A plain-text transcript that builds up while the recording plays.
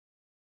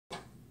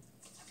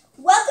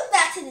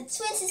back to the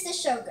Twin Sister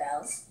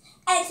Showgirls,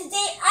 and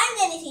today I'm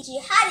going to teach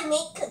you how to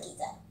make cookie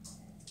dough.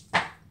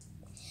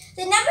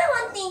 The number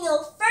one thing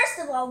you'll first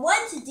of all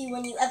want to do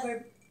when you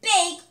ever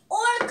bake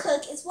or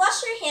cook is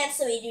wash your hands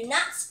so you do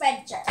not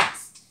spread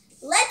germs.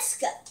 Let's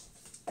go.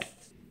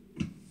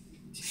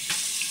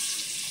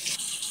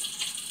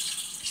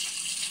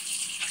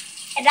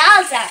 And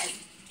all done.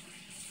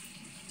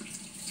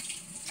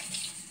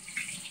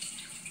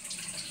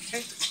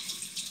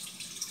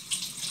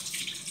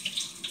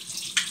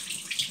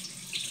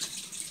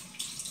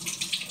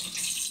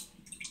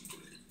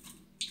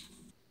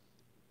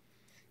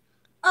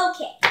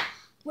 Okay,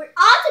 we're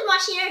all done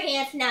washing our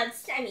hands. Now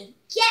it's time to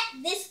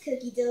get this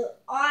cookie dough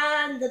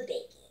on the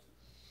baking.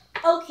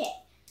 Okay,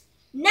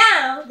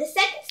 now the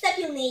second step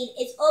you'll need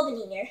is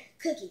opening your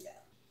cookie dough.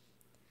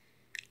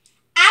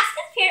 Ask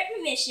the parent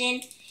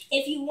permission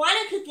if you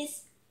want to cook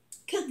this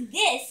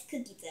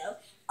cookie dough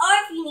or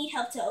if you need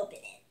help to open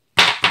it.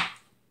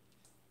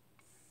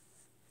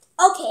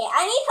 Okay,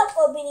 I need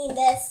help opening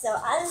this, so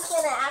I'm just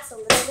going to ask a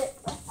little bit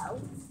for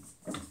help.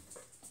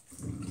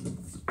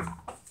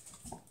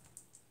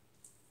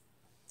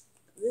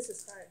 This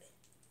is hard.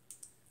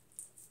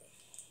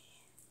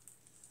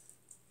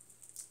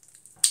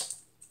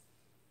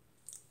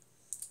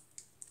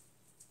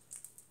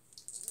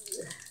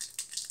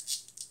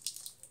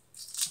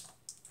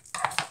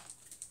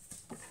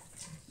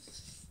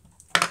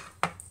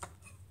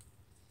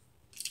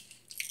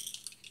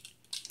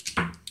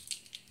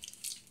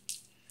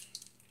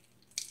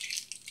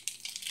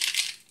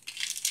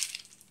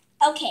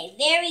 Okay,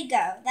 there we go.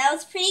 That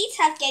was pretty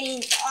tough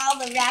getting all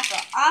the wrapper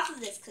off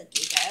of this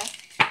cookie dough.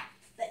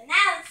 But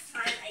now it's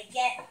time I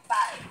get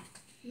by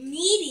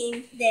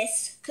kneading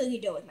this cookie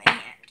dough with my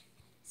hand.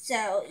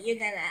 So you're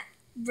going to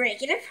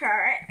break it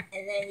apart,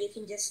 and then you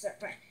can just start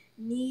by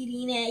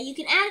kneading it. You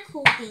can add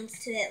cool things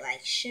to it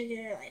like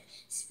sugar, like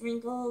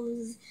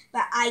sprinkles,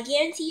 but I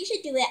guarantee you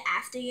should do it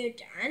after you're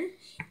done.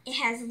 It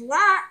has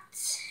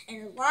lots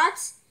and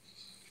lots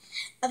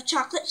of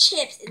chocolate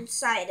chips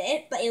inside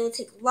it, but it will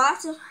take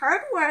lots of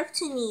hard work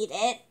to knead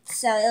it,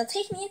 so it'll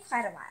take me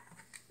quite a while.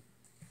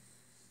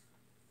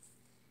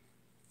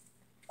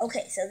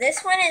 Okay, so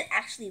this one is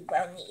actually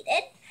well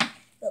kneaded.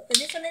 We'll put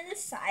this one on the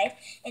side,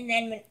 and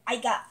then when I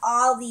got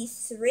all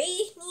these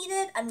three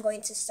kneaded, I'm going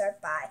to start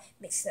by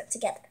mixing them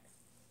together.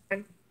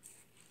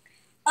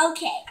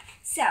 Okay,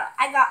 so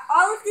I got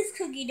all of this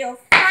cookie dough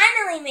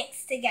finally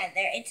mixed together.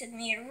 It took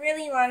me a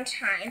really long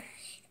time.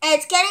 And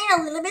it's getting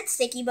a little bit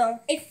sticky,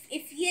 but if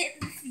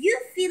you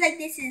feel like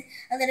this is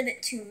a little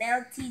bit too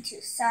melty, too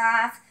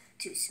soft,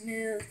 too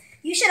smooth,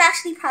 you should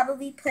actually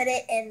probably put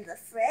it in the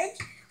fridge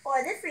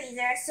or the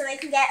freezer so it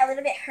can get a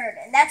little bit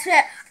hardened. That's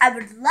what I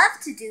would love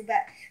to do,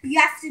 but you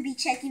have to be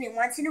checking it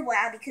once in a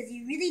while because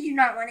you really do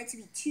not want it to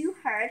be too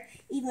hard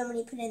even when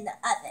you put it in the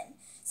oven.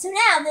 So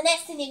now the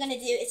next thing you're going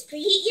to do is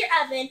preheat your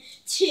oven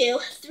to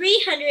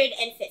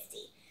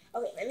 350.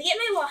 Okay, let me get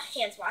my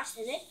hands washed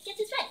and then get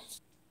this ready.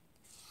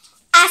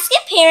 Ask a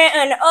parent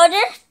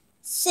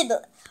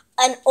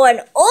or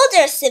an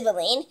older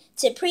sibling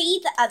to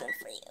preheat the oven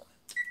for you.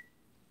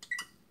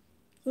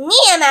 Me,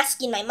 I'm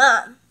asking my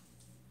mom.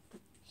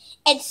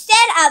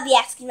 Instead, I'll be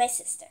asking my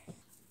sister.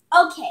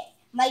 Okay,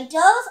 my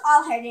dough's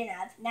all hardened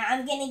up. Now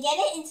I'm going to get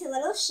it into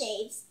little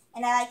shapes,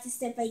 and I like to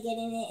start by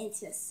getting it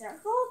into a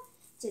circle,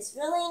 just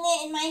rolling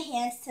it in my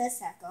hands to a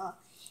circle.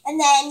 And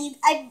then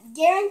I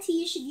guarantee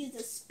you should use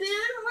a spoon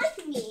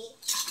like me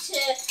to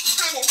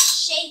kind of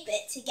shape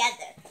it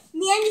together.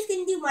 Me, I'm just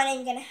going to do one.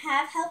 I'm going to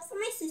have help from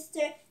my sister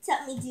to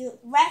help me do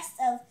the rest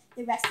of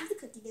the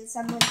cookie dough. So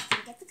I'm just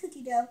going to get the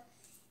cookie dough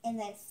and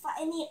then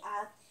flatten it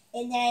up.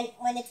 And then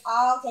when it's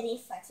all getting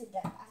flattened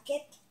up, I'll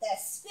get the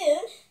spoon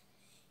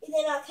and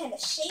then I'll kind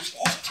of shape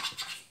it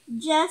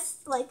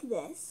just like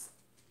this.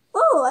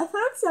 Oh, I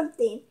found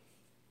something.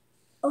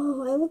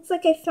 Oh, it looks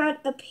like I found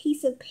a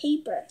piece of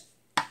paper.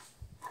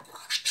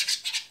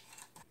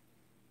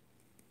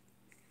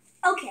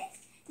 Okay,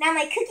 now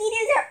my cookie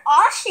doughs are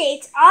all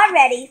shaped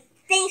already.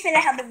 Thanks for the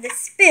help of the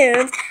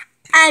spoons.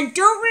 And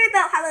don't worry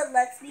about how it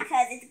looks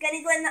because it's going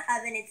to go in the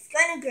oven, it's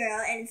going to grow,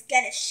 and it's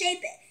going to shape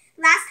it.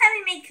 Last time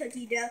I made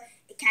cookie dough,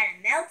 it kind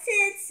of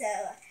melted, so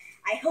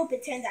I hope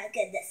it turns out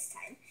good this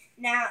time.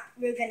 Now,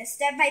 we're going to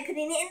start by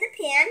putting it in the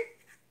pan.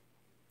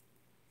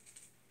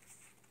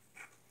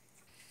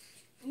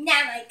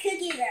 Now my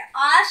cookies are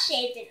all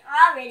shaped and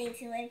all ready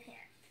to my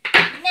pan.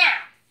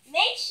 Now,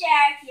 make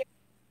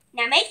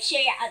sure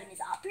your oven is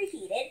all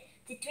preheated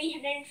to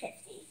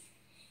 350.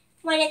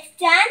 When it's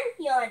done,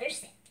 you'll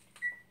understand.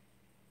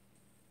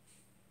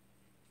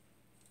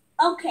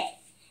 Okay,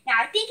 now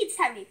I think it's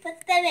time to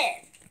put them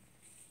in.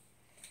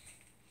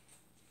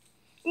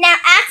 Now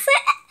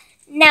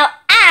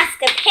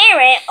ask a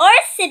parent or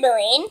a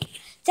sibling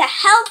to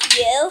help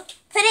you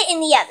put it in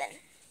the oven.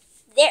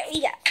 There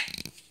we go.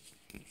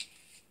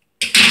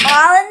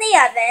 All in the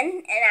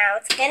oven, and now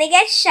it's going to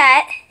get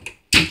shut.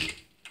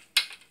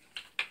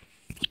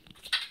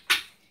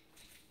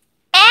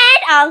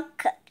 And all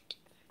cooked.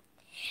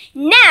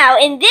 Now,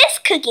 in this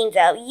cooking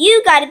dough,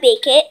 you got to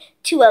bake it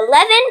to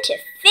 11 to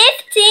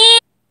 15.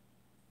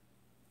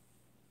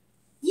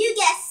 You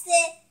guessed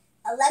it,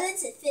 11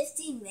 to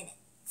 15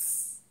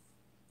 minutes.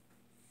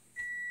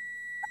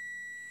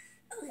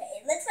 Okay,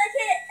 it looks like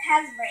it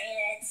has rain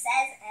and it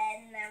says,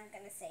 and I'm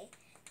going to say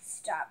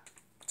stop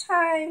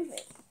time.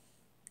 Wait.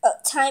 Oh,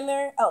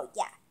 timer. Oh,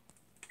 yeah.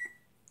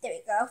 There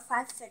we go,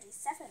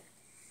 5:37.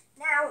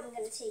 Now I'm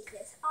going to take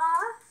this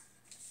off.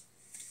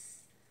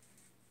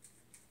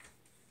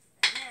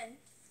 And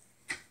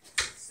then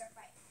start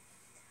by.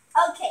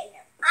 Okay,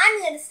 now I'm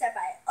going to start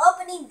by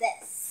opening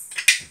this.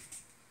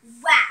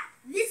 Wow,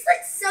 this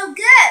looks so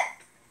good.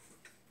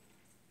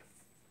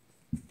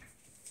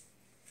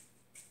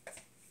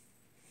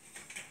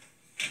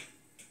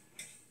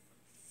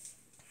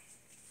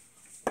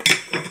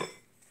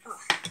 Oh,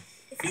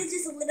 it feels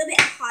just a little bit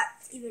hot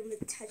even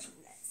with touching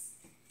this.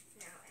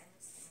 Now I'm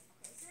just going to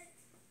close it.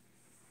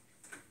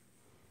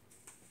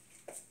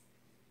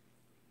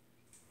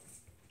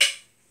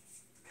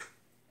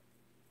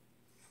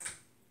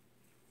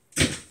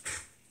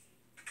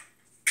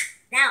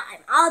 Now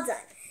I'm all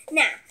done.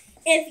 Now,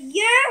 if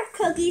your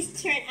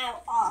cookies turn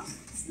out all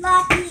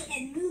sloppy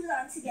and move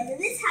on together,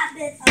 this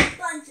happens a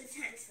bunch of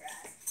times for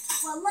us.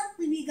 Well,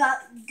 luckily we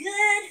got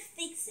good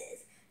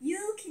fixes.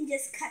 You can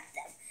just cut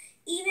them.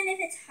 Even if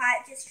it's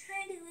hot, just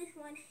try to do it with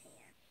one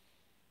hand.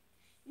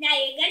 Now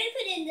you're going to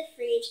put it in the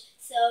fridge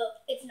so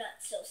it's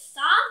not so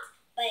soft,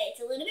 but it's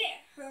a little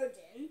bit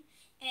hardened,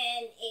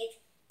 and it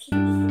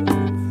can be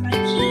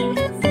crunchy and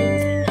at the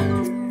same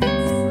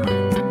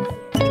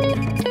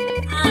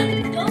time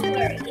don't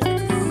worry, if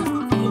it's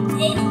soft, it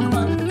is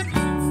close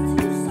because it's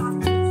too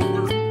soft and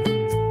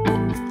it's not.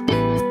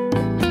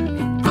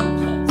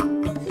 Okay, the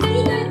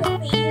cookies are the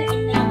favorite,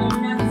 and now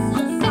they're not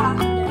so soft,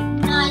 they're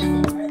nice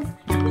and hard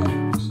like really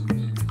mushy.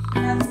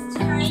 Now it's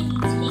time you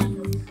take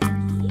the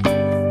cookie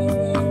and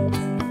then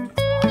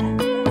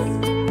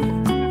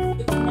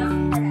it's not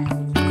hard at all.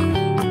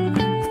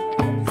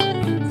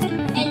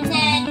 And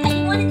then I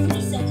don't want it to be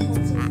so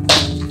cold, so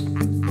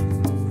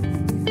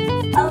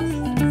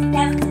okay,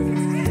 that was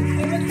it.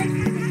 It looks like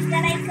the cookie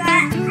that I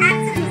got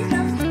accidentally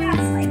melted out,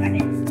 so I got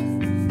it.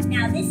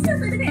 Now this is a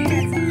little bit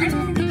hard, so I'm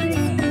going to put it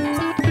in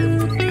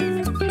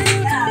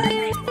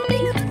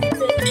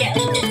so it's get a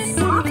little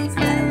soft,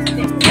 but a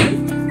bit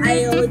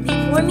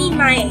warm.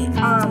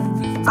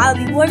 I'll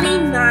be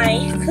warming my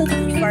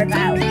cookie for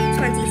about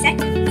 20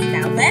 seconds.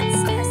 Now let's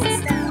press this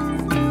down.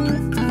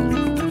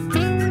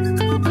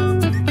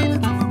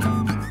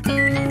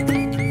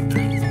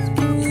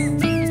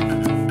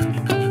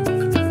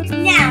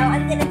 Now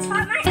I'm going to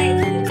top my ice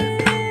cream.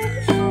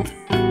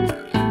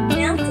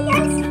 Melt the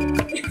ice cream.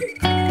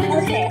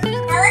 Okay,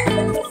 now let's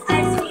put this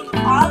ice cream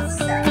off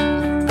syrup.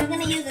 I'm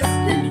going to use a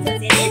spoon because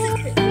it is a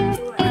cookie.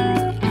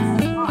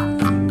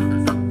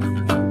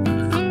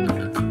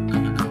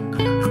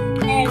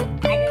 And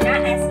I did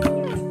not ask you.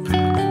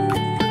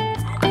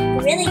 I'm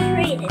really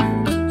creative.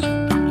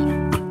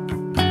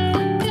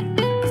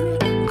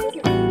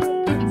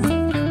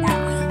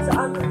 So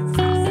I'm going to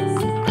toss this.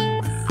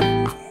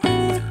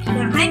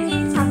 Now I'm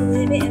going to top a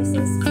little bit of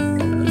some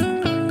sprinkles.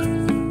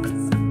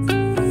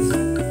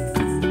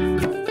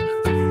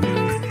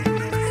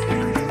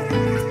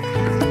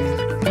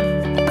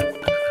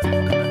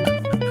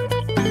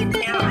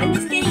 Now I'm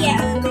just going to get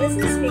a little bit of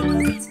some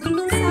sprinkles and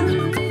sprinkle some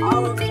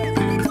all over the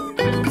place.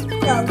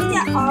 So we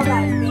get all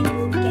that and then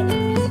we'll get it.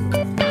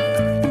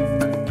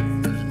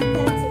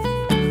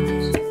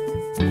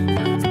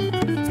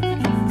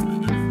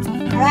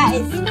 Now that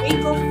is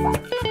sprinkle fun.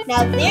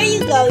 Now there you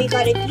go, you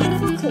got a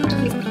beautiful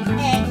cookie.